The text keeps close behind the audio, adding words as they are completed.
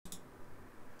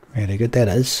Very good, there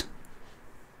it is.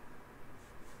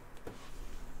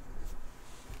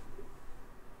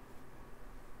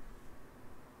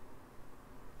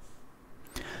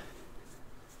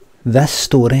 This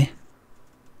story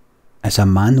is a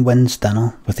man wins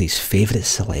dinner with his favourite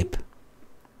celeb.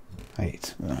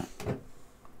 Right.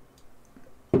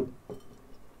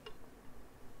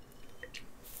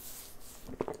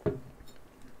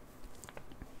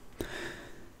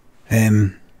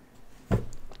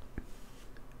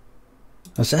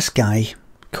 There's this guy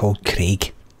called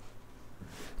Craig,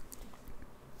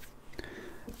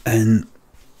 and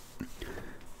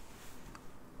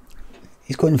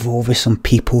he's got involved with some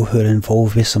people who are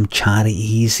involved with some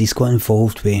charities. He's got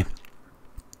involved with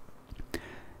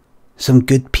some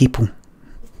good people,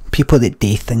 people that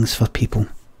do things for people,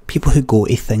 people who go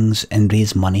to things and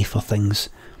raise money for things.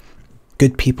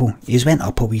 Good people. He's went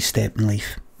up a wee step in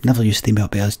life. Never used to be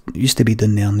up there. Used to be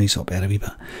down there, and he's up there a wee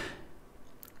bit.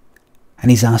 And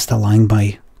he's asked along by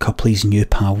a couple of his new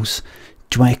pals,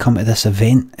 do you want to come to this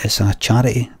event? It's a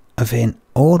charity event.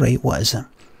 Alright, what is it?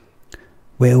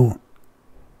 Well,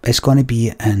 it's going to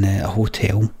be in a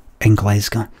hotel in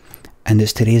Glasgow, and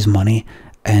it's to raise money,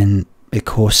 and it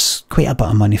costs quite a bit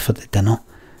of money for the dinner.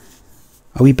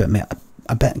 A wee bit more,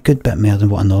 good bit more than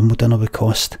what a normal dinner would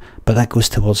cost, but that goes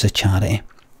towards the charity.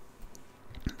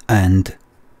 And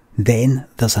then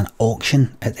there's an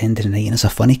auction at the end of the night, and it's a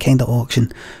funny kind of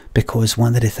auction, because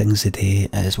one of the things they do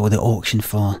is, well, they auction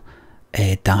for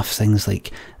daft things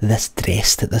like this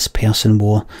dress that this person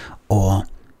wore, or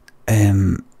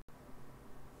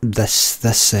this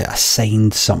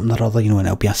assigned something or other, you know, and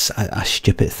it'll be a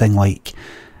stupid thing like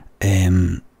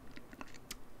there's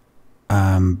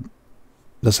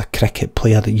a cricket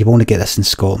player that, you won't get this in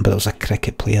Scotland, but there was a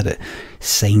cricket player that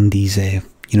signed these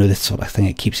you know, the sort of thing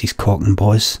that keeps his cock and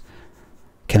balls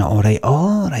kind of right.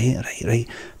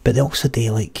 But they also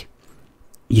do, like,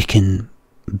 you can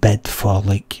bid for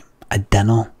like a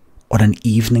dinner or an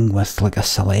evening with like a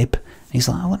celeb. And he's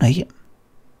like, oh, right.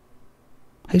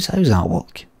 How's that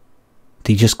work?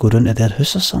 Do you just go round to their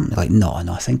house or something? Like, no,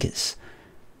 I think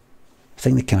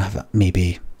they can have it,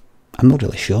 maybe, I'm not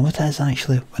really sure what it is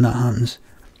actually when that happens.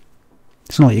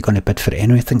 It's not like you're going to bid for it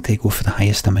anyway. I think they go for the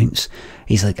highest amounts.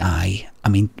 He's like, aye, I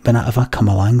mean, whenever I come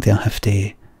along, do I have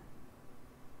to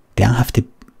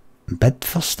bid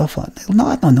for stuff like that?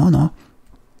 No.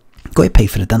 Got to pay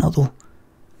for the dinner though.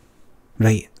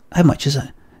 Right, how much is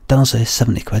it? Dinner's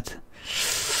 70 quid.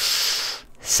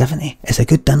 70? It's a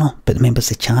good dinner, but remember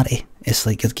it's a charity. It's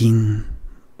like you're getting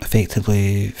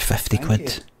effectively 50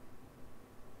 quid.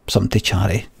 Something to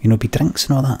charity. You know, be drinks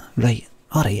and all that. Right,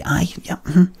 alright, aye, yeah,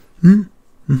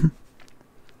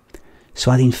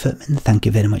 Swadine Footman, thank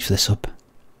you very much for the sub.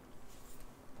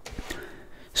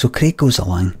 So Craig goes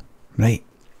along, right?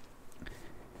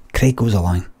 Craig goes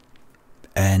along,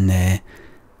 and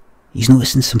he's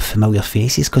noticing some familiar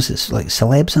faces, because it's like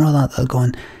celebs and all that are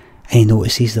going, and he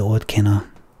notices the odd kind of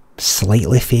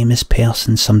slightly famous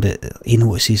person. Somebody, he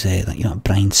notices like, you know,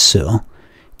 Brian Suter,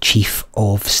 chief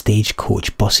of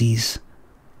Stagecoach Buses,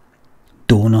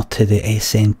 donor to the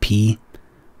SNP,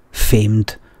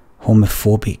 famed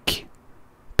homophobic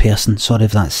person. Sorry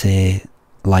if that's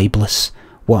libelous.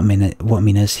 What I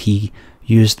mean is he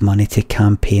used money to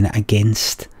campaign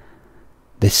against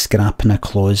the scrapping of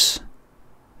clause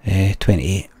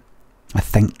 28, I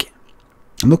think.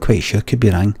 I'm not quite sure, could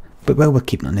be wrong, but well, we're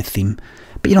keeping on the theme.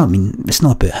 But you know what I mean, it's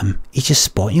not about him. He's just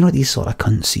spot, you know, these sort of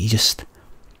cunts. You just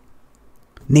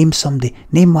name somebody,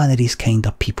 name one of these kind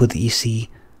of people that you see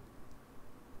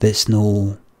that's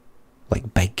no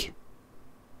like big,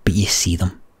 but you see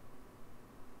them.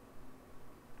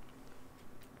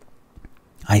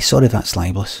 Aye, sorry if that's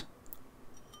libelous.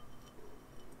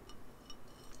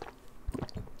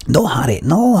 No Harry,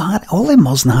 all them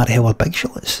Murs and Harry Hill are big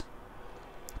shots.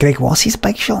 Greg Wassey's a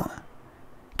big shot.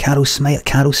 Carol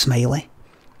Smiley.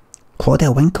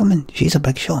 Claudia Winkleman, she's a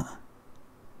big shot.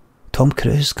 Tom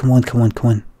Cruise, come on.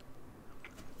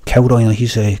 Kilroy,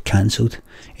 he's cancelled.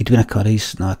 Edwina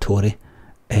Curry's not a Tory.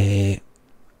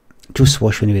 Joe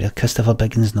Swash when he was there. Christopher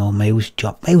Biggins, no. Miles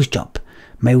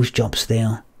Jupp's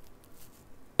there.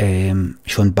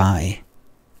 Sean Batty.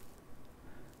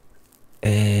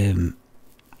 And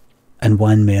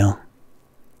one more.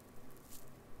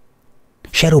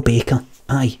 Cheryl Baker.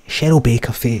 Aye, Cheryl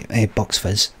Baker for Bucks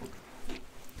Fizz.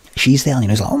 She's there, and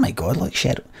he's like, oh my god, look,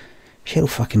 Cheryl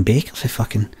fucking Baker for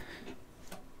fucking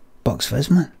Bucks Fizz,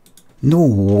 man. No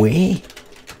way.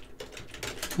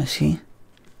 Let's see.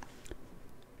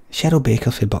 Cheryl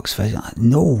Baker for Bucks Fizz.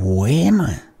 No way,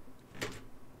 man.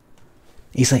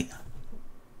 He's like,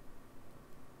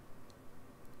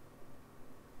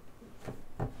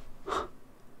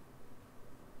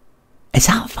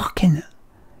 fucking,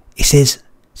 he says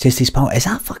to his pal, is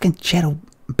that fucking Cheryl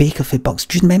Baker for Bucks?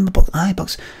 Do you remember Bucks? Aye,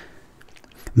 Bucks.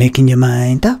 Making your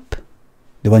mind up.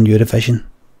 They won Eurovision.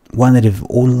 One of the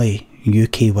only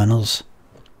UK winners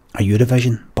of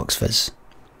Eurovision, Bucks Fizz.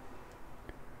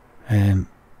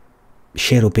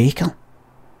 Cheryl Baker.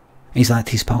 He's like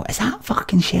to his pal, is that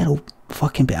fucking Cheryl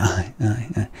fucking Baker?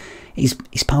 Aye. His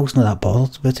pal's not that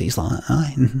bothered about it. He's like,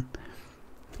 aye.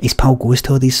 His pal goes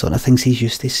to all these sort of things. He's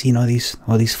used to seeing all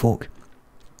these folk.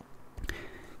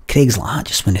 Craig's like, I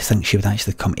just when he thinks she would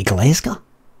actually come to Glasgow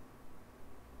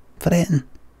for anything.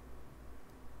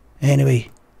 Anyway,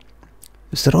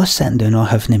 so they're all sitting down all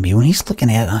having a meal, and he's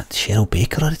looking at that Cheryl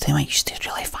Baker all the time. I used to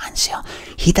really fancy her.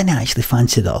 He didn't actually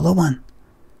fancy the other one.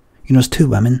 You know, there's two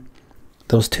women.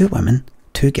 There's two women,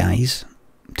 two guys,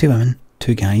 two women,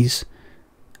 two guys,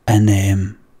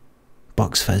 and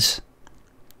Bucks Fizz.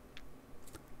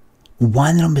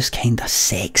 One of them was kind of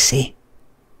sexy,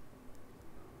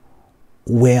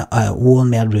 wore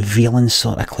more revealing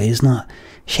sort of clothes and that.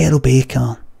 Cheryl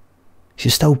Baker, she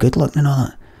was still good looking and all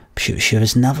that, but she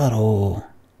was never all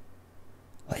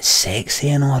like sexy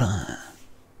and all that.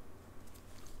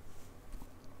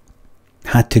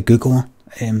 Had to Google her.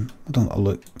 I don't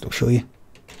look. I'll show you.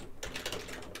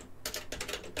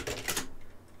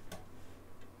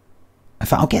 In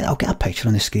fact, I'll get a picture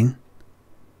on the screen.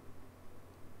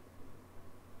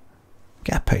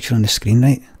 Get a picture on the screen,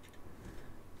 right?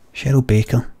 Cheryl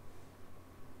Baker.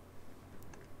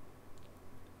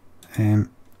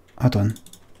 Hold on.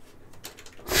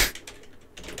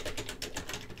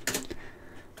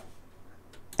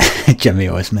 Jimmy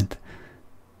Osmond.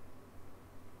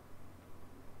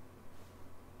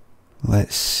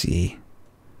 Let's see.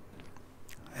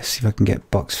 Let's see if I can get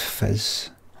Bucks Fizz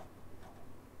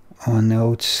on the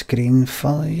old screen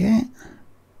for you.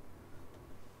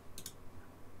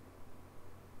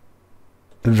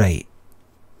 Right,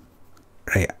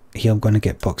 here I'm going to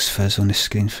get Bucks Fizz on the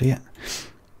screen for you.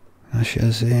 There she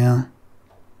is there.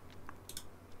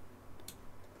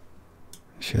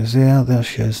 She is there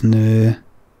she is now.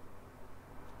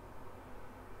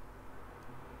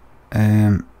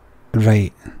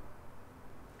 Right.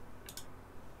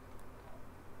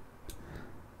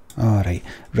 Alright,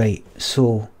 right,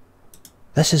 so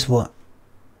this is what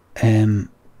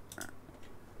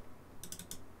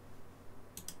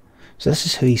so this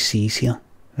is who he sees here,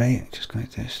 right? Just going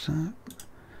to test that.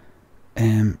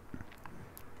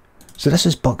 So this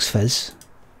is Bucks Fizz.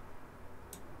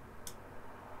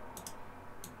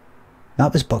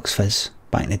 That was Bucks Fizz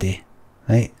back in the day,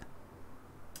 right?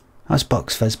 That's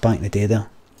Bucks Fizz back in the day there.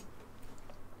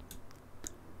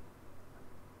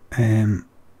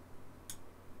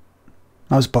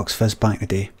 That was Bucks Fizz back in the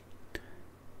day.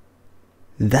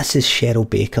 This is Cheryl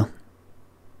Baker.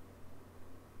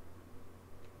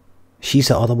 She's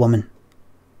the other woman.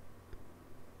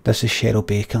 This is Cheryl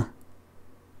Baker.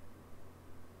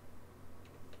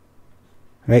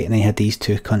 Right, and they had these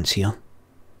two cunts here.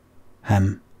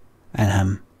 Him and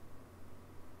him.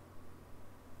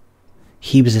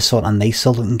 He was a sort of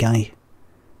nicer looking guy.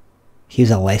 He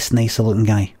was a less nicer looking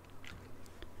guy.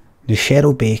 Now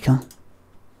Cheryl Baker.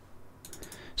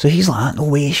 So he's like, no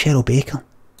way, Cheryl Baker.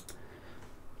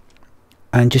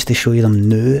 And just to show you them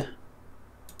now,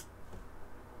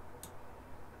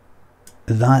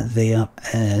 that there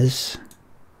is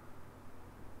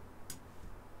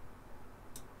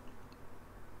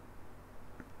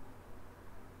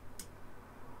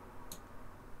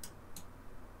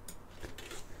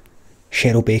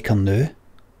Cheryl Baker now.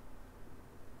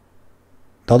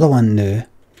 The other one now,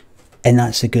 and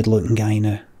that's a good looking guy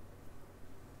now.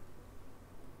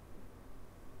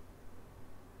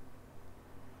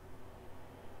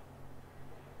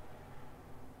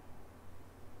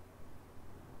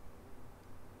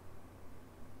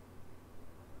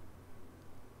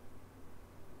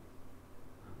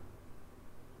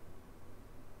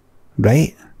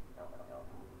 Right?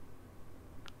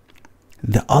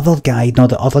 The other guy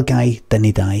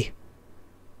didn't die.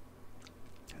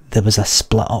 There was a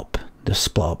split up. They're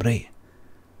split up, right?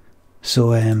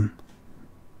 So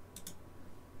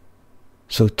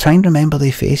so try and remember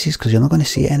their faces, because you're not going to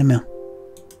see it anymore.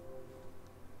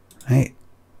 Right?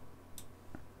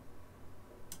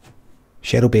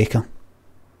 Cheryl Baker.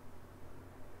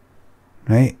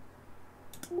 Right?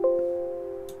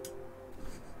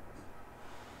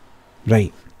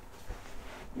 Right.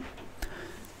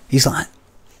 He's like,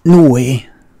 no way.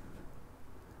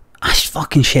 That's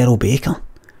fucking Cheryl Baker.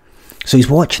 So he's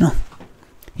watching her.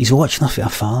 He's watching her from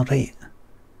afar, right?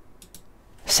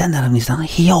 Sitting there and he's like,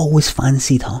 he always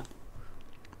fancied her.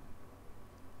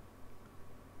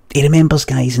 He remembers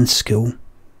guys in school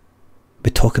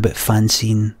would talk about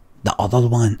fancying The other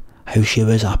one, how she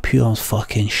was a pure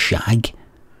fucking shag.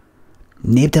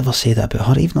 Nobody ever said that about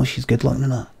her, even though she's good looking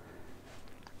and that.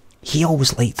 He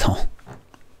always liked her.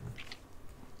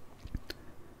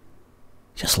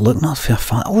 Just looking at her for a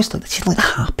fact, always looked, she looked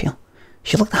happier.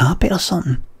 She looked happier or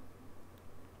something.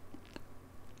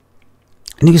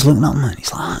 And he was looking at him, man.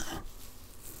 He's like,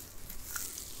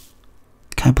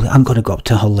 can't believe, I'm gonna go up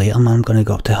to her later, man. I'm gonna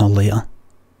go up to her later.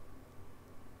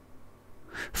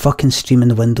 Fucking streaming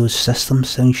the Windows system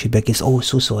sound should be against. Oh,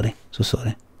 so sorry, so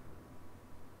sorry.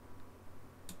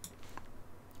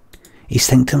 He's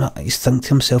thinking to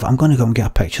himself, I'm gonna go and get a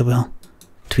picture with her,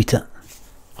 tweet it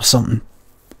or something.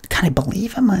 Can't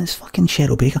believe it, man. It's fucking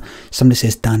Cheryl Baker. Somebody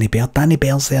says Danny Bear. Danny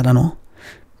Bear's there, I know.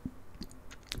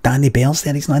 Danny Bear's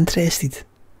there. He's not interested.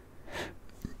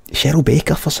 Cheryl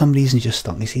Baker, for some reason, just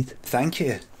stuck in his head. Thank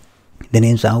you. The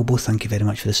name's Albo. Thank you very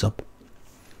much for the sub.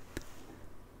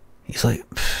 He's like,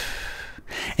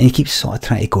 and he keeps sort of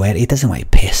trying to go at it. He doesn't want to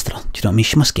pester her. Do you know what I mean?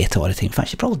 She must get it all the time. In fact,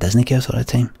 she probably doesn't get it all the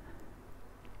time.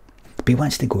 But he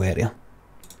wants to go at her.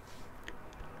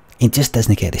 He just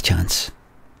doesn't get the chance.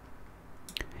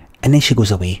 And then she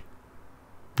goes away.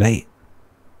 Right?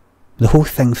 The whole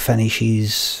thing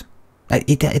finishes.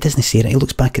 He doesn't say it. He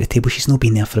looks back at the table. She's not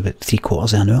been there for about 3/4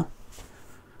 of an hour.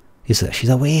 He's like, she's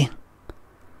away.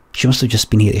 She must have just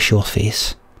been here to show her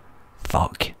face.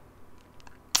 Fuck.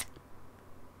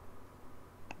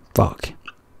 Fuck.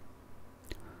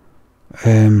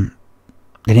 The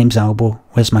name's Albo.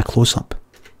 Where's my close-up?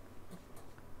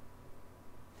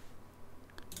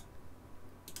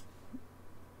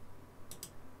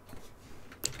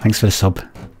 Thanks for the sub.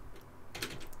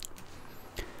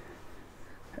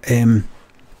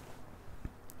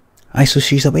 So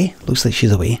she's away. Looks like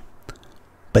she's away.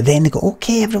 But then they go,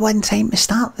 okay, everyone, time to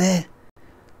start the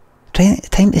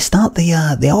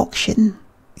auction.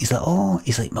 He's like, oh,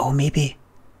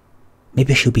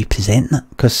 maybe she'll be presenting it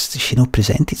because she not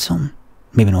presented something.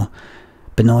 Maybe not.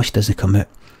 But no, she doesn't come out.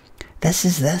 This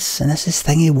is this, and this is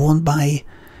thingy worn by,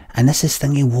 and this is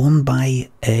thingy worn by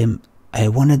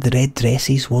one of the red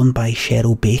dresses worn by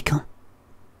Cheryl Baker.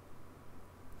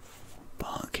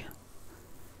 Fuck.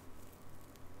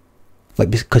 Like,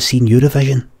 because seeing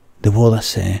Eurovision, they wore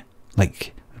this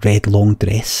like red long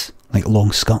dress, like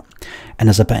long skirt, and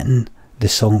there's a bit in the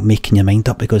song Making Your Mind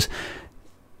Up because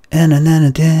but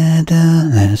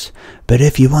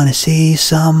if you want to see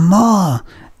some more,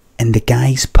 and the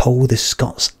guys pull the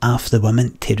skirts off the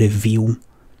women to reveal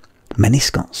mini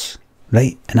skirts,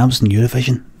 right? And I was in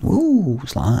Eurovision. Ooh,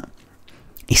 it's like that.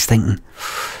 He's thinking,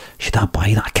 should I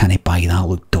buy that? Can I buy that?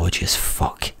 Look dodgy as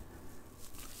fuck.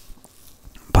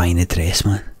 Buying the dress,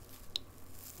 man.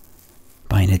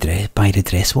 Buy the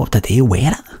dress. What did he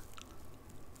wear it?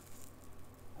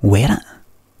 Wear it?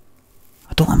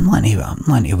 I'm not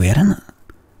into wearing it.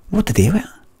 What did he wear?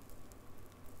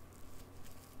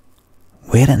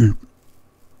 Wear it and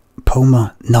pull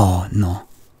my... No.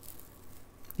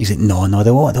 He's like, no, they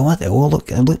all look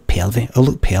pervy. They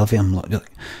look pervy. I'm like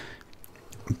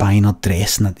buying a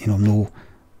dress and, you know,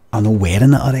 I'm not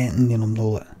wearing it or anything, you know, I'm not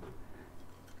like...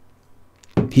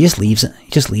 He just leaves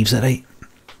it, right?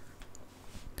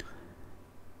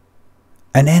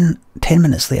 And then 10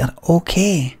 minutes later,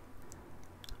 okay.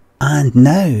 And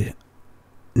now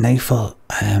for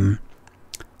a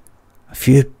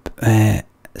few,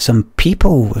 some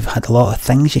people, we've had a lot of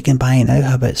things you can buy now.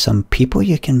 How about some people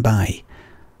you can buy?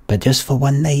 But just for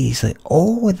one night. He's like,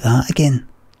 oh, that again.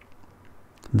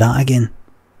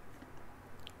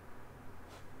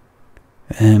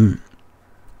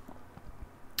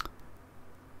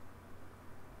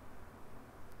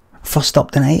 First up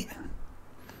tonight,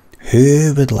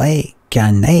 who would like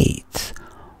a night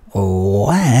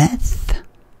with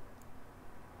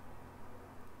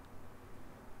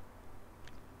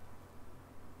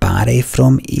Barry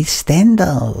from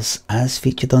EastEnders, as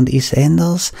featured on the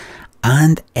EastEnders,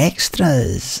 and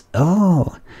extras?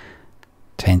 Oh,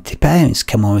 £20.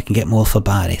 Come on, we can get more for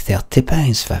Barry. £30,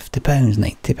 £50,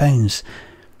 £90.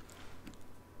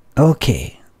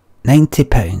 Okay,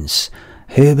 £90.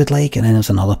 Who would like, and then there's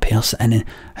another person, and then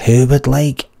who would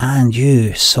like, and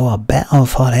you saw a bit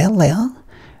of her earlier,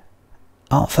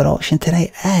 up for auction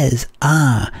tonight is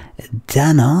a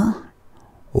dinner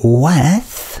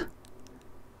with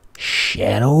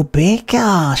Cheryl Baker.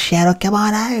 Cheryl, come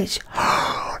on out.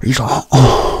 He's like,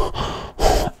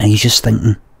 oh. And he's just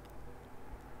thinking,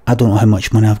 I don't know how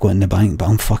much money I've got in the bank, but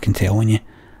I'm fucking telling you.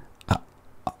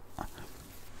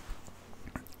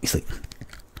 He's like,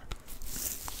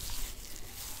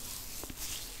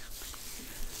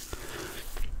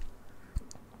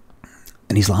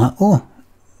 and he's like, oh,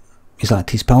 he's like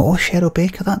to his pal, oh, Cheryl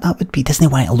Baker, that would be, doesn't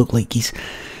he want it to look like he's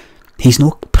He's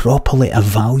not properly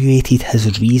evaluated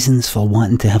his reasons for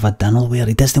wanting to have a dinner where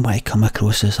he doesn't want to come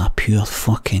across as a pure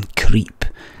fucking creep,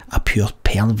 a pure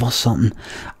perv or something.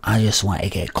 I just want to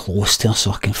get close to her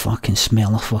so I can fucking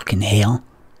smell her fucking hair.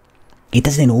 He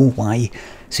doesn't know why,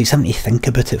 so he's having to think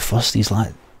about it first. He's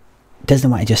like,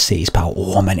 doesn't want to just say to his pal,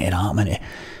 oh, I'm into that, I'm into it.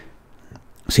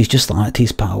 So he's just like to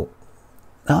his pal,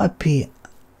 that would be,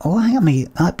 oh, I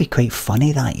mean, that'd be quite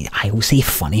funny. That I will say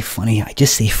funny. I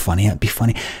just say funny. It'd be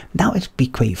funny. That would be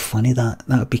quite funny. That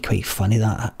would be quite funny.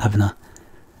 That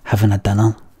having a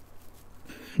dinner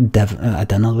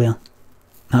where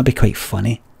that'd be quite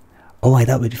funny. Oh,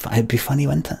 it'd be funny,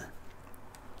 wouldn't it?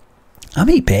 I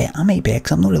might bet,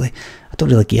 because I don't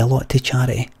really give a lot to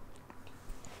charity.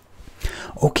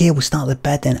 Okay, we'll start the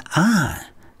bidding at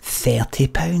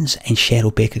 £30, and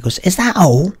Cheryl Baker goes, is that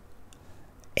all?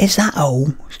 Is that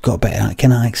all? She's got a bit of that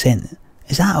kind of accent.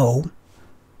 Is that all?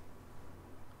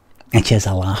 And she has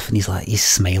a laugh, and he's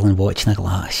smiling, watching her,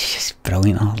 like, she's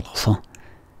brilliant. I love her.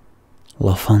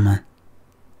 Love her, man.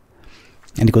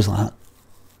 And he goes like that.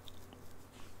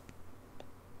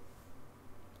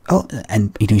 Oh,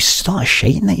 and you starts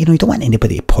shouting it. You don't want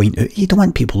anybody to point out. You don't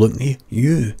want people looking at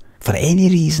you for any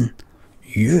reason.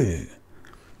 You.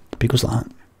 But he goes like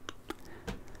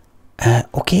that.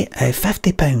 Okay,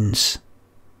 £50.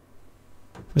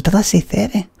 Did I say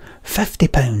 30?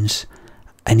 £50.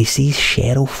 And he sees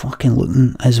Cheryl fucking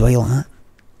looking as well like that.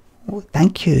 Oh,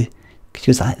 thank you. She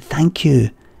goes like, thank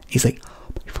you. He's like, oh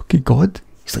my fucking god.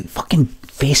 He's like, fucking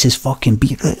face is fucking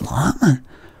beat out like that, man.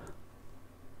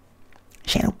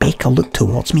 Cheryl Baker looked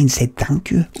towards me and said thank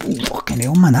you. Oh, fucking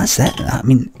hell, man, that's it. I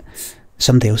mean,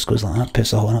 somebody else goes like that, puts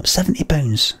the horn up.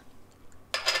 £70.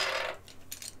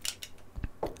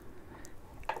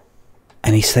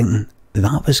 And he's thinking,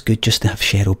 that was good just to have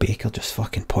Cheryl Baker just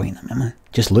fucking pointing at me, man.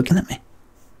 Just looking at me.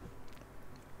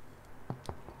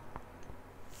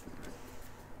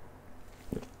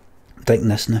 Drinking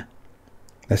this now.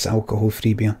 This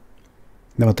alcohol-free beer.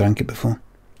 Never drank it before.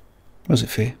 Where's it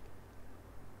from?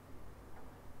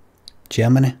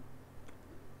 Germany.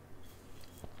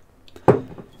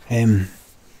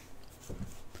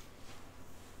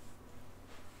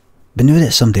 But now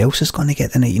that somebody else is going to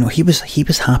get the night, he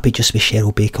was happy just with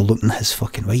Cheryl Baker looking at his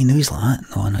fucking way. He's like,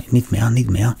 no, I need more, I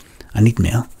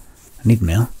need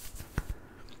more.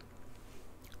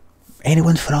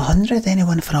 Anyone for 100?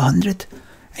 Anyone for 100?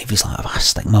 And he was like, if I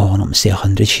stick my horn up and say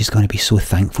 100, she's going to be so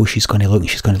thankful. She's going to look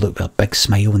with a big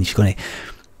smile, and she's going to...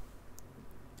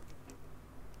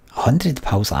 100?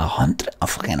 Pal's like, 100? I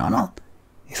fucking honour.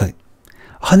 He's like,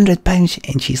 £100?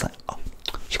 And she's like, oh.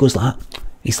 She goes like that.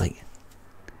 He's like,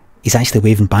 he's actually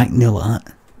waving back now like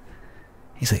that.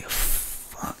 He's like,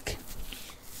 fuck.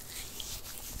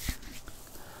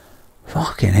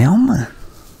 Fucking hell, man.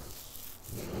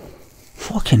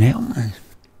 Fucking hell, man.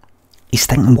 He's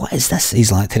thinking, what is this?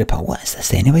 He's like to the pal, what is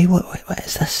this anyway? What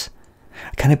is this?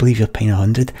 I can't believe you're paying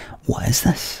 100. What is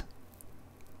this?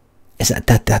 Is it,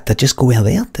 did they just go where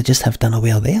there? Did they just have dinner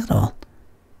where there? Or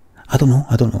I don't know.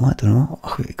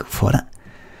 Oh, go for it.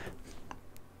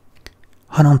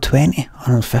 120,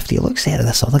 150. Looks there at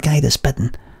this other guy that's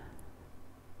bidding.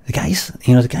 The guy's,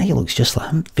 the guy looks just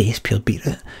like him, face pure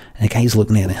beetroot, and the guy's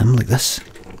looking at him like this.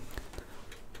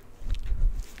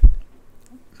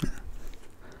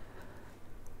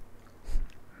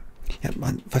 Yep,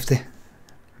 150.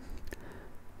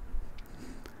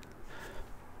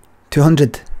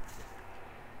 200.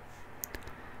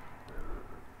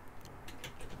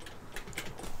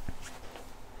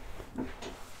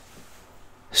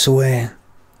 So,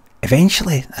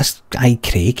 eventually, this guy,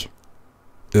 Craig,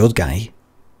 our guy,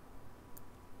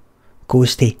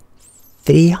 goes to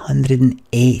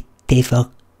 £380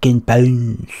 fucking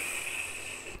pounds.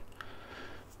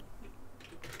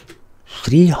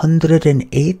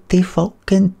 £380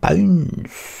 fucking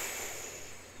pounds.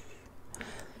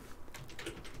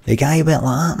 The guy went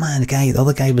like that, man. The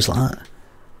other guy was like that.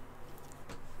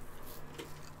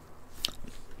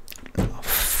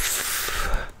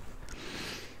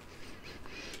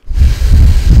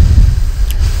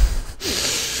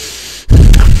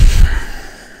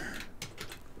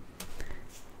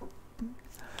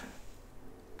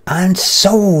 And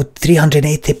so,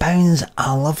 £380,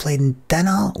 a lovely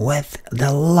dinner with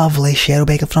the lovely Cheryl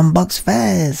Baker from Bucks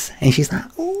Fizz. And she's like,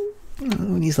 oh,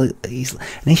 and he's like, and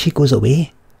then she goes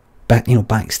away, back,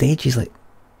 backstage. He's like,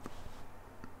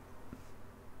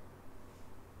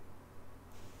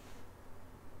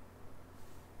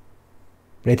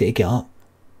 ready to get up.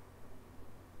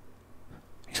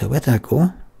 He's like, where did I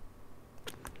go?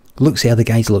 Looks there, the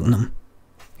guy's looking at him.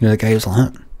 The guy was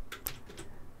like that.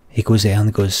 He goes there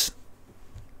and goes,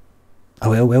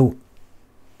 oh well,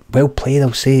 well played,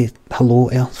 I'll say hello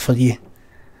to her for you.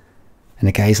 And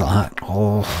the guy's like,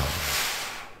 oh,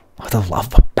 I'd have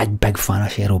loved a big fan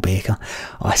of Cheryl Baker.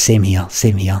 Oh, same here.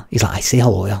 He's like, I say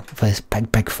hello to her for this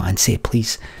big fan, say it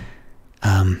please.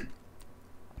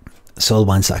 Saw the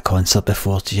ones at a concert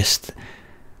before, just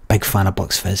big fan of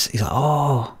Bucks Fizz. He's like,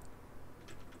 oh.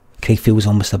 Craig feels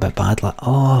almost a bit bad, like,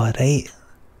 oh, right.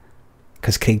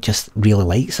 Because Craig just really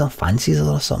likes her, fancies her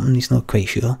or something, he's not quite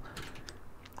sure.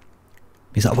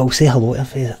 He's like, well, say hello to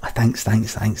her. Thanks,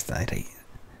 right.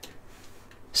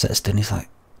 Sits down, he's like,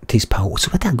 to his pal, so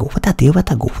where'd I go, man, what did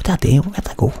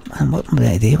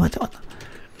I do, what?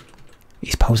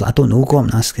 His pal's like, I don't know, go up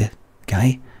and ask the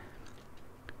guy.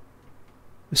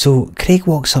 So Craig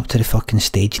walks up to the fucking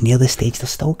stage. Near the stage, they're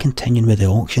still continuing with the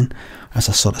auction. There's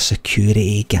a sort of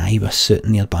security guy with a suit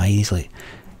nearby. He's like,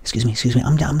 excuse me,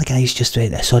 I'm the guy who's just right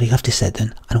there. Sorry, you have to sit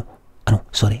down. I know,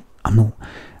 sorry, I'm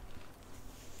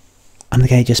the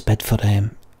guy who just bid for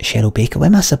Cheryl Baker. Where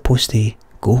am I supposed to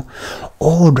go?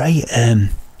 Oh, right, I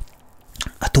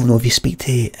don't know if you speak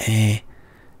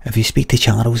to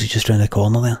Charles, who's just round the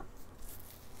corner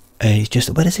there. He's just,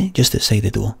 where is he? Just outside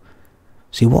the door.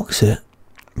 So he walks out.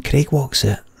 Craig walks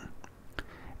out.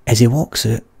 As he walks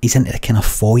out, he's into the kind of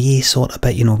foyer sort of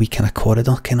bit, you know, wee kind of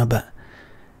corridor kind of bit.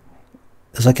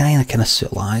 There's a guy in a kind of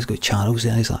suit like, he's got Charles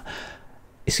there, he's like,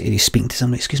 he's speaking to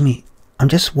somebody, excuse me, I'm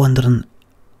just wondering,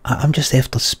 I'm just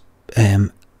after,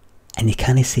 and he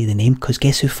can't say the name, because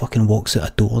guess who fucking walks out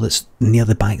a door that's near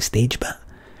the backstage bit,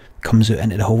 comes out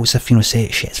into the hall as if, you know, say,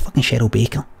 shit, it's fucking Cheryl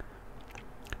Baker.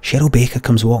 Cheryl Baker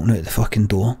comes walking out the fucking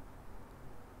door,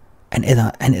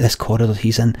 into this corridor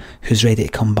he's in, who's ready to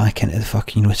come back into the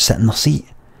fucking, you know, sit in their seat.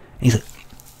 And he's like,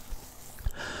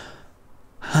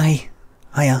 hi.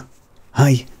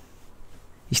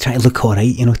 He's trying to look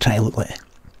alright, you know, trying to look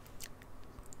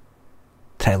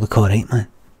alright, man.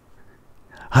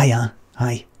 Hiya.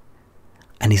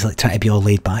 And he's like trying to be all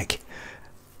laid back.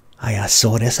 Hiya,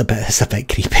 sorry, it's a bit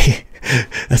creepy.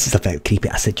 This is a bit creepy.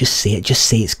 I said, just say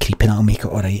it's creepy and I'll make it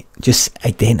alright. Just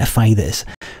identify that it's,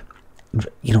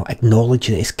 you know, acknowledge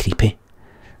that it's creepy.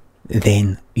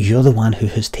 Then you're the one who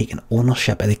has taken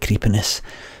ownership of the creepiness,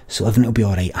 so everything will be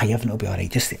alright. Everything will be alright.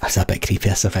 Just, that's a bit creepy,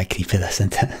 this,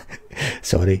 isn't it?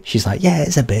 Sorry. She's like, yeah,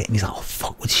 it's a bit. And he's like, oh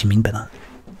fuck, what does she mean by that?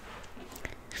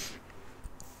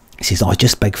 He says, oh,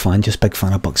 just big fan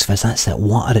of Bucks Fizz, that's it.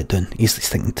 What are it doing? He's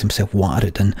thinking to himself, what are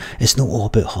it doing? It's not all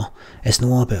about her.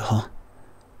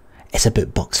 It's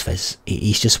about Bucks Fizz.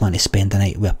 He's just wanting to spend the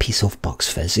night with a piece of Bucks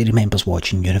Fizz. He remembers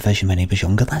watching Eurovision when he was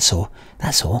younger, that's all.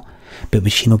 But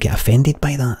would she not get offended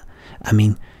by that? I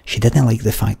mean, she didn't like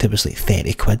the fact it was like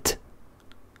 30 quid.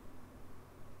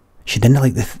 She didn't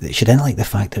like the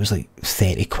fact it was like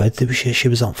 30 quid that she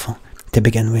was up for, to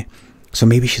begin with. So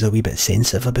maybe she's a wee bit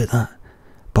sensitive about that.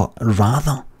 But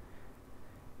rather,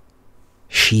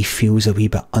 she feels a wee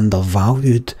bit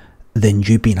undervalued than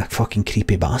you being a fucking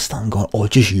creepy bastard and going, oh,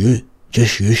 just you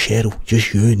Cheryl,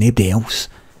 just you, nobody else.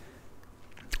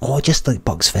 Oh, just like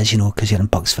Bucks Fizz, you know, because you're in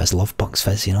Bucks Fizz, love Bucks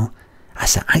Fizz, you know. I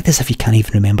said, act as if you can't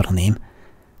even remember her name.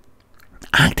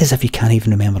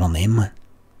 Man.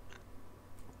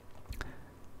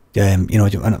 You know,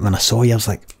 when I saw you, I was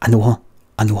like, I know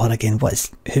her again. Who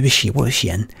is she? What is she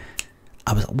in?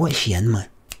 I was like, what is she in, man?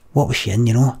 What was she in,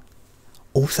 you know?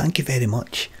 Oh, thank you very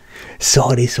much.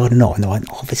 Sorry, no,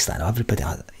 obviously, everybody,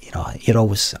 you know, you're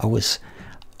always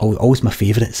my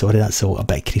favourite. Sorry, that's all a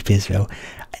bit creepy as well.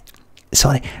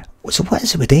 Sorry, so what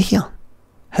is it we do here?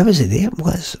 How is it there?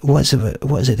 What is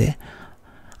it there?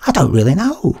 I don't really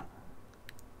know.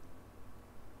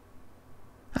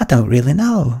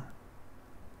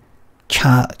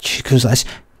 She goes like this,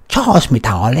 Charles, me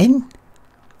darling.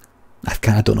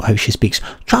 I don't know how she speaks.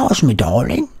 Charles, me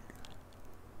darling.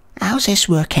 How's this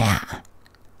work out?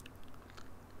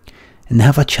 And they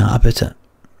have a chat about it.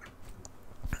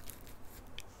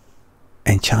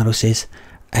 And Charles says,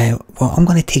 well, I'm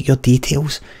going to take your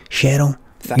details. Cheryl,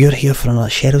 you're here for another.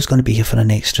 Cheryl's going to be here for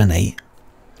an extra night.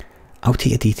 I'll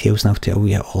take your details and I'll tell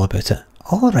you all about it.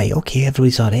 Alright, okay,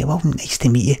 everybody's alright. Well, nice to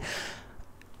meet you.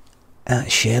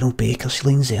 Cheryl Baker, she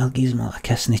leans there, gives him like a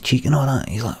kiss in the cheek and all that.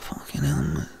 He's like, fucking hell,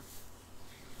 man.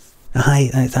 Hi,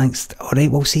 thanks.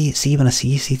 Alright, well, see you when I see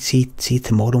you. See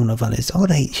tomorrow, whenever it is.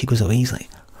 Alright, she goes away. He's like,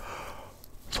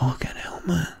 fucking hell,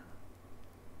 man.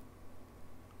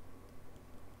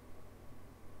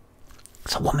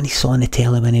 It's a woman he saw on the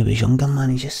telly when he was younger, man.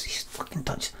 He's fucking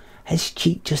touched. His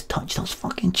cheek just touched her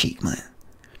fucking cheek, man.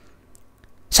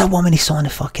 It's a woman he saw on the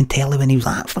fucking telly when he was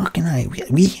like, fucking hell,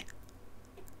 we. He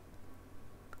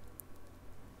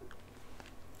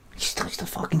just touched her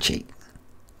fucking cheek.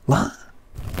 What?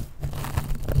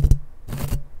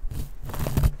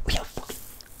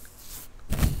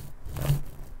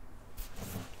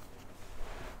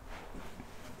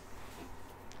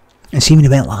 see when he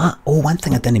went like that. Oh, one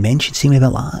thing I didn't mention, see when he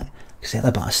went like that. He said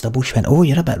a bit of stubble, she went, oh,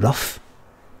 you're a bit rough.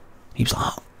 He was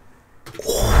like,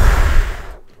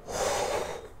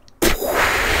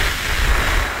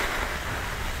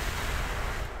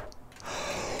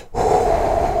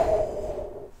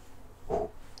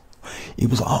 he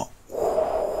was like,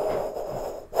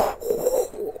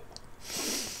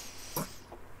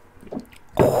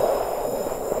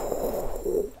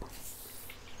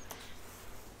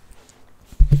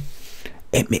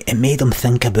 it made him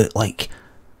think about like,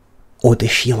 oh, does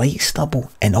she like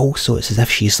stubble? And also it's as if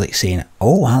she's like saying,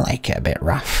 oh, I like it a bit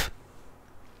rough.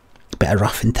 A bit of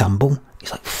rough and tumble.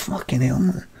 He's like, fucking hell,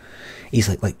 man. He's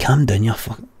like calm down, you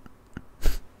fuck.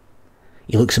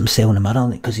 He looks at himself in the mirror,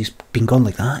 because he's been gone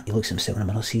like that. He looks at himself in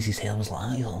the mirror, sees his hair was like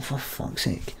that. He's like, oh, for fuck's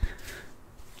sake.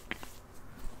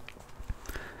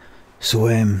 So,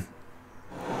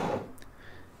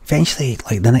 eventually,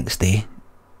 like the next day,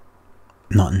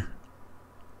 nothing.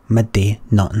 Midday,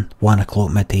 nothing. 1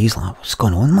 o'clock midday, he's like, what's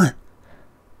going on, man?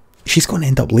 She's going to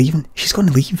end up leaving. She's going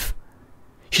to leave.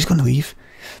 She's going to leave.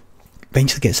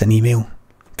 Eventually gets an email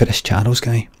for this Charles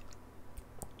guy.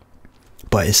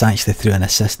 But it's actually through an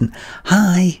assistant.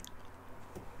 Hi.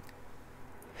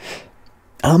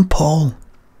 I'm Paul.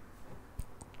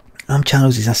 I'm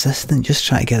Charles's assistant, just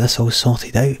trying to get this all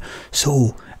sorted out.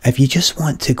 So, if you just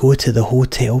want to go to the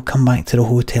hotel, come back to the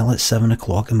hotel at 7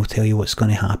 o'clock and we'll tell you what's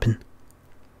going to happen.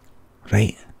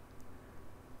 Right?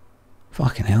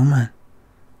 Fucking hell, man.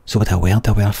 So what I wear?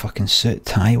 Do I wear a fucking suit,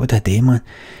 tie? What I do, man?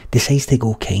 Decides to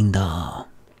go kinda...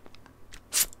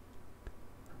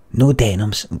 no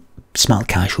denims. Smart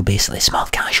casual, basically.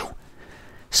 Smart casual.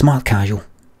 Smart casual.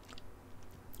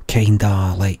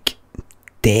 Kinda like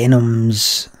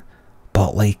denims,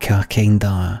 but like a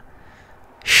kinda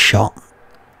shirt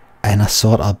and a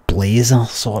sort of blazer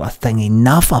sort of thing. He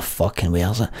never fucking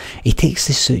wears it. He takes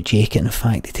the suit jacket, in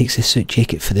fact, he takes the suit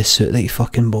jacket for the suit that he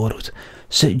fucking borrowed.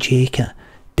 Suit jacket,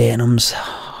 denims.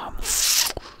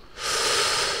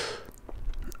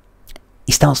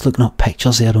 He starts looking up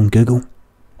pictures there on Google.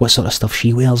 What sort of stuff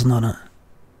she wears and all that.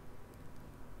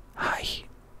 Aye.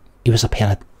 He was a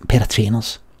pair of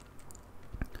trainers.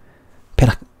 Pair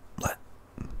of like,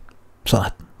 sort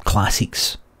of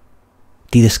classics.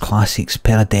 Adidas classics,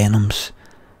 pair of denims,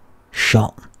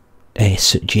 shirt,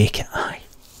 suit jacket. Aye.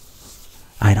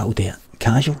 Aye, that'll do it.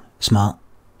 Casual, smart.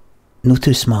 No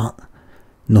too smart,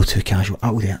 no too casual.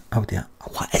 That'll do it, that'll do it.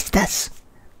 What is this?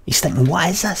 He's thinking, what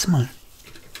is this, man?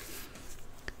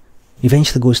 He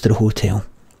eventually goes to the hotel.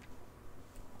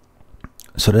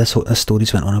 So this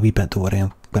story's went on a wee bit, don't worry,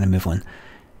 I'm going to move on.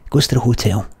 Goes to the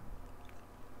hotel.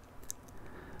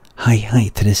 Hi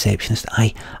to the receptionist.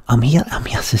 Hi, I'm here,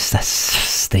 this is this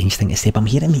strange thing to say, but I'm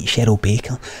here to meet Cheryl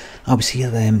Baker. I was here,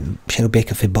 Cheryl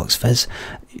Baker for Bucks Fizz.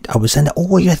 I was in the,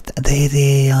 oh, you're at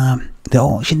the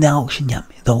auction, yeah,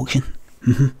 the auction.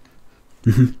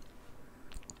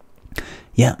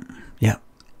 Yeah.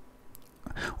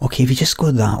 Okay, if you just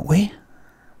go that way.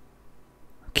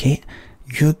 Okay,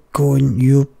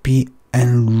 you'll be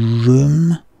in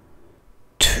room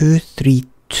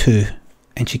 232.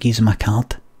 And she gives him a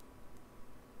card.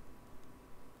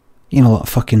 You know, like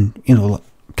fucking, you know, like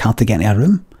card to get into a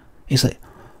room. He's like,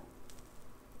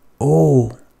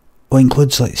 oh, it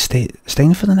includes like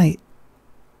staying for the night.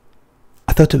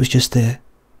 I thought it was just the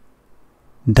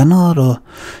dinner, or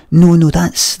no,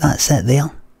 that's it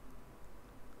there.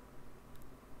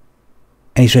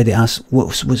 And he's ready to ask,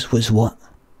 what's what?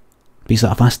 But he's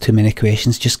like, I've asked too many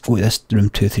questions, just go to this room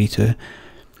 232.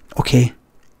 Okay,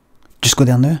 just go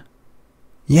there now.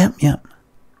 Yep.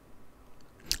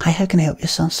 Hi, how can I help you,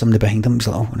 sir? Somebody behind him. He's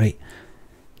like, oh, right.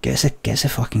 Gets a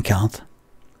fucking card.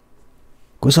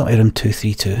 Goes up to room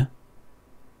 232.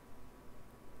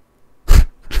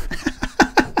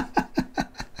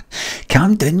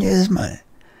 Calm down, you, man.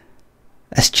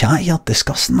 This chat here,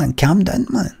 disgusting, man. Calm down,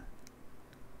 man.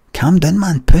 Calm down,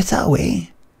 man. Put it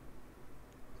away.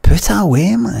 Put it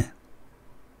away, man.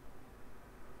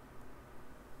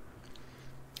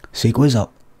 So he goes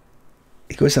up.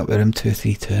 He goes up to room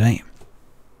 232, right?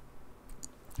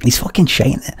 He's fucking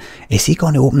shiting it. Is he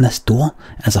going to open this door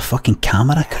as a fucking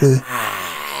camera crew?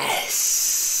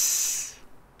 Yes.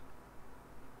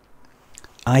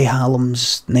 Aye,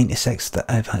 Hallam's 96.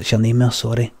 That's your name there,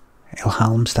 sorry. El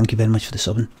Hallam's, thank you very much for the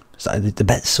subbing. Is that the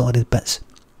bits? Sorry, the bits.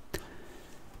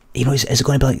 You know, is it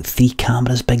going to be like 3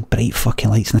 cameras, big bright fucking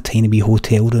lights in a tiny wee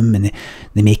hotel room, and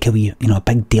they make a wee, you know, a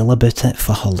big deal about it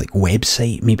for her like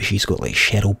website? Maybe she's got like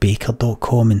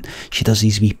CherylBaker.com and she does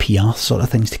these wee PR sort of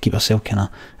things to keep herself kind of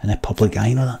in a public eye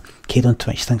and all that. Kate on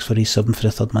Twitch, thanks for resubbing for the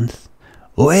 3rd month.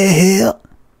 Oh, here.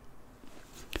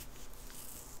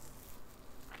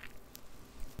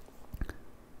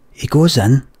 He goes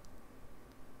in.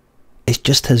 It's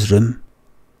just his room.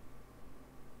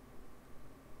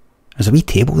 There's a wee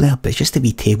table there, but it's just a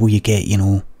wee table you get, you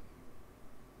know,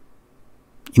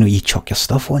 you chuck your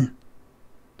stuff on.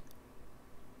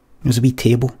 There's a wee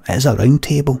table. It is a round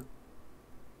table.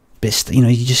 But, you know,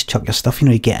 you just chuck your stuff, you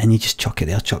know, you get in, you just chuck it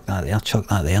there, chuck that there, chuck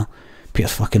that there. Put your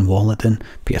fucking wallet down,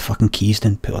 put your fucking keys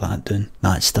down, put all that down,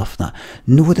 that stuff, that.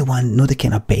 No the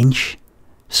kind of bench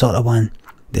sort of one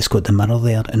that's got the mirror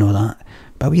there and all that.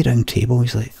 But a wee round table,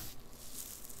 he's like,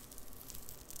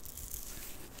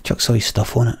 chucks all his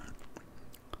stuff on it.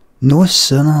 No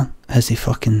sooner has he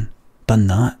fucking done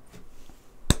that,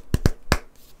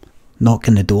 knock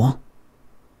on the door.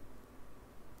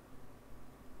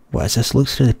 What is this?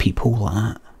 Looks through the peephole like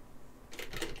that.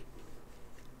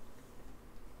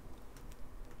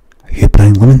 Are you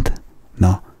Brian Limond?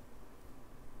 No.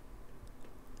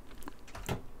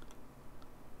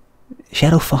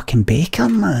 Cheryl fucking Baker,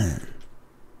 man.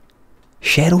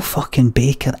 Cheryl fucking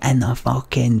Baker in a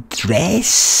fucking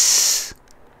dress.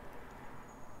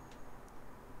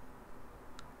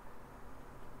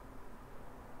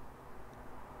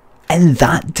 In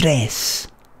that dress.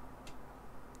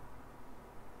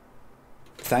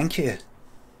 Thank you.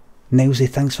 Nilesy,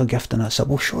 thanks for gifting us up.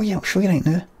 I'll show you right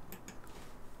now.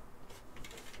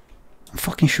 I'll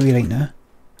fucking show you right now.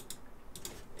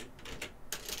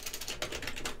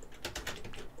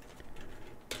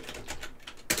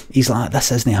 He's like,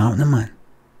 this isn't happening, man.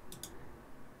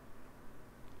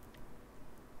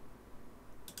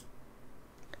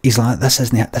 He's like,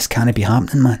 this can't be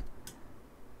happening, man.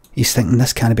 He's thinking,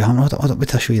 this can't be happening. Hold up, wait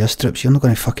till I show you this, Strips. You're not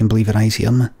going to fucking believe your eyes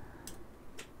here, man.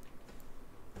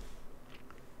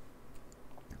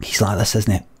 He's like, this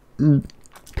isn't it.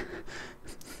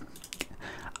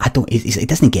 He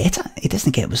doesn't get it. He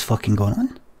doesn't get what's fucking going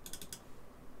on.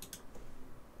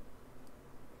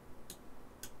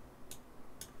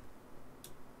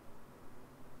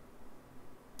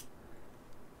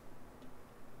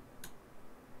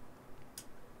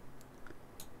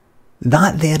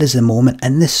 That there is a moment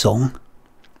in the song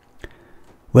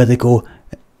where they go,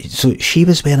 so she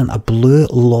was wearing a blue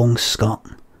long skirt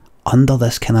under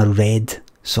this kind of red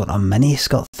sort of mini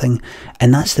skirt thing,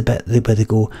 and that's the bit where they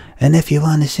go, and if you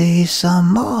want to say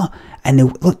some more, and they,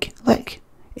 look,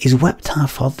 he's whipped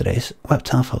half her dress, whipped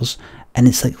half hers, and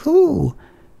it's like, oh,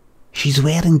 she's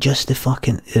wearing just the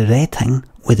fucking red thing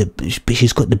with the, but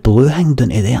she's got the blue thing down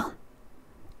to there.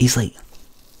 He's like,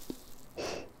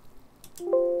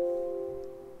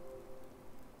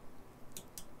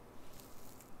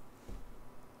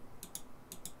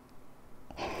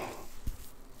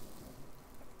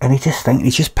 and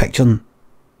he's just picturing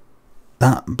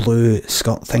that blue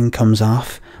skirt thing comes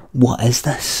off. What is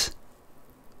this?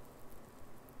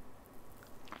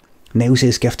 Niles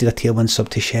has gifted a tier 1 sub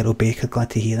to Cheryl Baker. Glad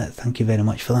to hear that. Thank you very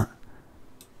much for that.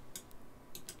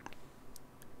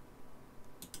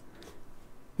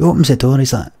 He opens the door.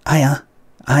 He's like, hiya,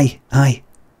 hi.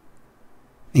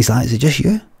 He's like, is it just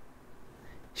you?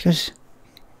 She goes,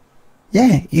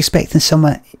 yeah. You expecting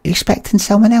someone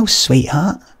else,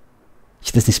 sweetheart?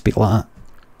 She doesn't speak like that.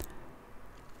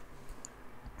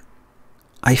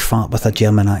 I fart with a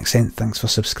German accent. Thanks for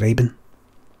subscribing.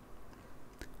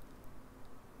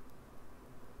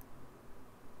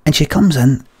 And she comes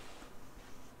in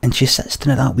and she sits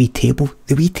down at that wee table.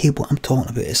 The wee table I'm talking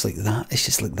about is like that. It's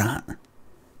just like that.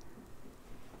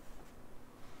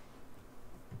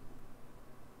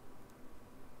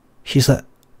 She's like,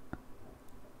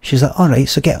 alright,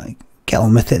 so get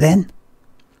on with it then.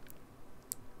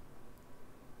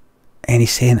 And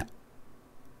he's saying,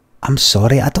 I'm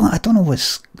sorry, I don't know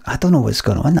what's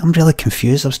going on. I'm really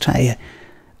confused. I was trying to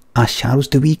ask Charles,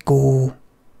 do we go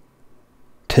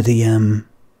to the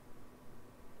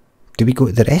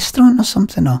restaurant or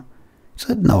something? Or he's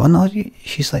like, no.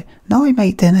 She's like, no, we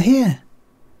make dinner here.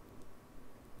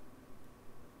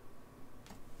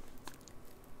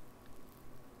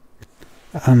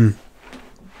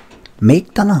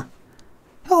 Make dinner?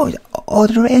 Oh,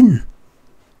 order it in.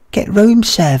 Get room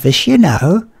service, you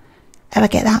know. Ever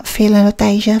get that feeling of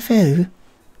deja vu?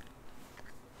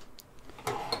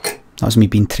 That was me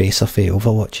being Tracer for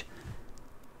Overwatch.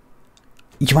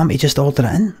 You want me to just order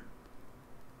it in?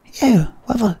 Yeah,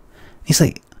 whatever. He's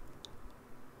like,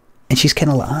 and she's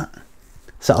kind of like that,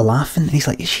 sort of laughing. And he's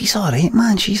like, she's alright,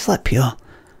 man. She's like pure.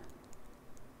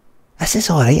 This is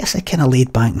alright. This is kind of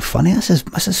laid back and funny. This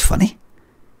is funny.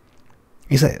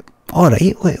 He's like,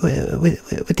 alright.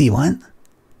 What do you want?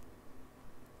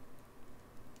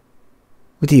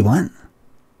 What do you want?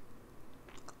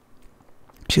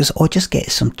 She goes, oh, just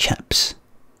get some chips.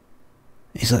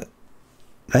 He's like,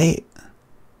 right.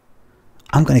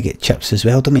 I'm going to get chips as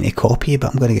well. Don't mean to copy you,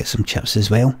 but I'm going to get some chips as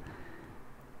well.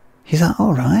 He's like,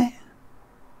 alright.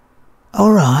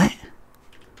 Alright.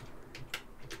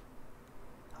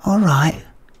 Alright.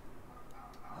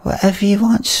 Whatever you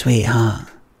want, sweetheart.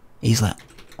 He's like...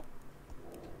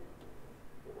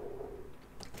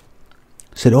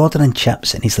 So they're ordering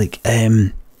chips and he's like,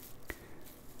 I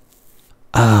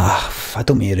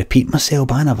don't mean to repeat myself,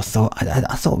 but I never thought,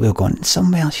 I thought we were going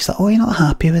somewhere. She's like, oh, you're not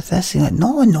happy with this? He's like,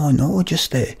 no,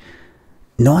 just,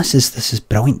 no, this is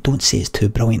brilliant. Don't say it's too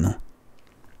brilliant though.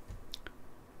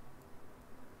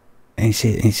 And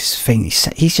he's just fine.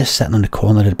 He's just sitting on the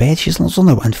corner of the bed. She's like, there's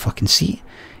only one fucking seat.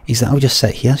 He's like, I'll just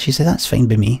sit here. She said, that's fine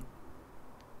by me.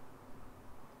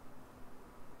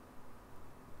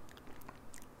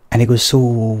 And he goes,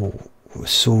 so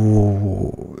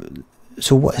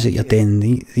what is it you're doing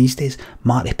these days?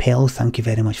 Marty Pell, thank you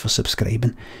very much for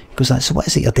subscribing. He goes, so what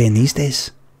is it you're doing these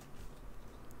days?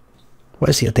 What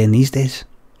is it you're doing these days?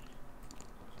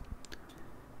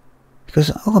 He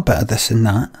goes, oh, a bit of this and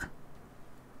that.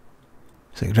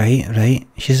 He's like, right.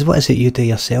 She says, what is it you do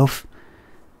yourself?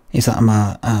 He's like, I'm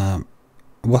a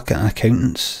work at an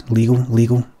accountant's,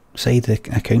 legal side of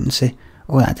the accountancy.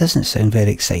 Oh, that doesn't sound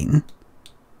very exciting.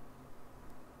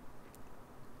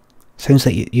 Sounds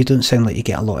like you don't sound like you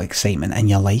get a lot of excitement in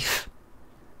your life.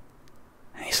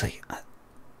 And he's like,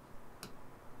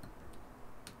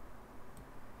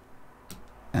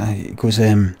 he goes,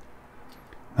 no,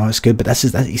 it's good, but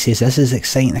he says, this is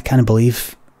exciting. I can't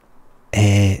believe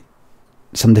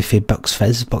somebody from Bucks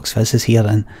Fizz is here,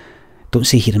 and don't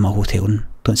say here in my hotel room.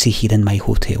 Don't say here in my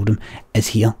hotel room. Is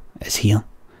here.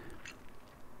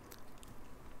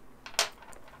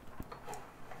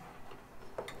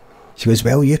 She goes,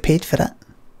 well, you paid for it.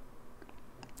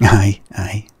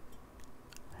 Aye.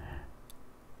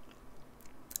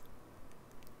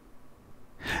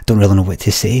 Don't really know what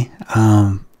to say.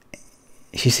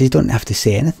 She says, you don't have to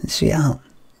say anything, sweetheart.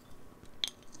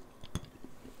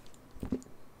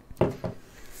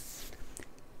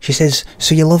 She says,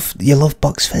 so you love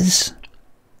Bucks Fizz?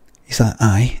 He's like,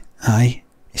 aye.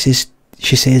 She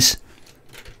says,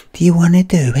 do you want to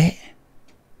do it?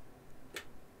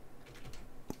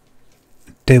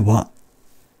 Do what?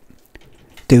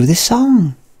 Do the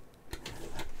song.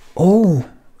 Oh,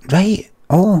 right.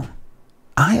 Oh,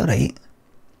 aye, right.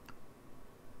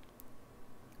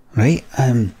 Right,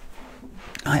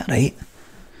 aye, right.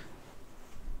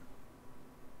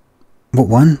 What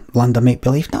one? Land of Make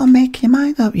Believe? No, make your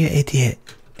mind up, you idiot.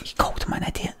 He called him an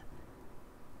idiot.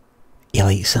 He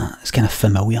likes that. It's kind of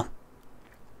familiar.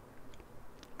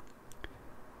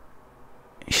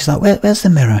 She's like, where's the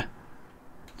mirror?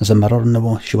 There's a mirror on the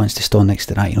wall. She wants to stand next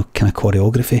to that, you know, kind of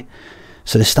choreography.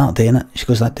 So they start doing it. She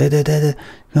goes like,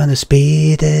 gonna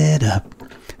speed it up,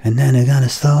 and then I'm gonna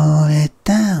slow it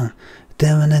down.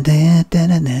 You're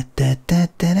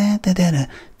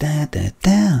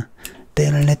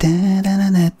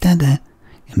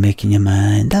making your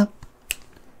mind up.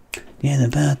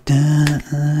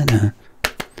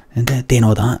 And doing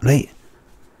all that, right?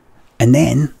 And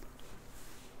then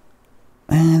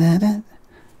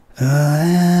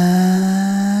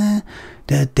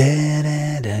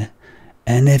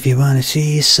and if you want to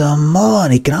see some more,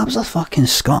 and he grabs a fucking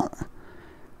skirt.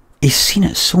 He's seen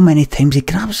it so many times. He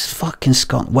grabs his fucking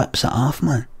skirt, whips it off,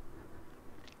 man.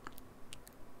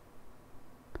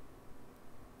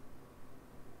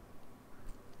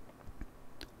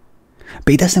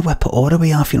 But he doesn't whip it all the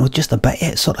way off, you know, just a bit.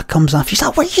 It sort of comes off. She's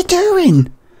like, what are you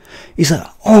doing? He's like,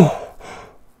 oh.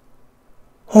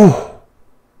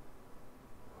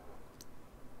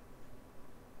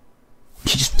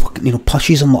 She just fucking, you know,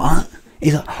 pushes him like that.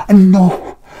 He's like,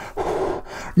 no.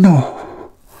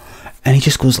 And he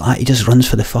just goes like, he just runs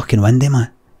for the fucking window,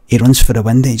 man. He runs for the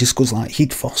window. He just goes like,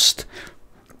 head first.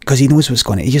 Because he knows what's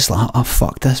going on. He just like, oh,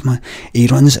 fuck this, man. He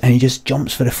runs and he just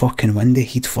jumps for the fucking window.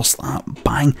 Head first like that.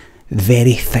 Bang.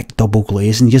 Very thick double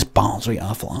glaze. And he just bars right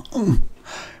off like that.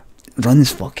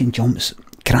 Runs, fucking jumps.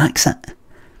 Cracks it.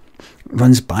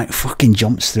 Runs back, fucking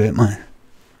jumps through it, man.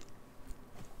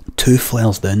 2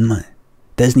 flares down, man.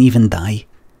 Doesn't even die.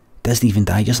 Just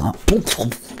like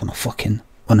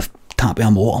on a tap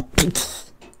of water.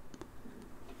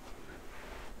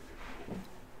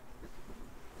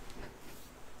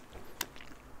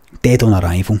 Dead on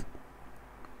arrival.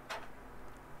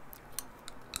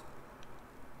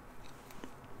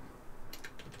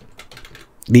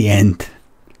 The end.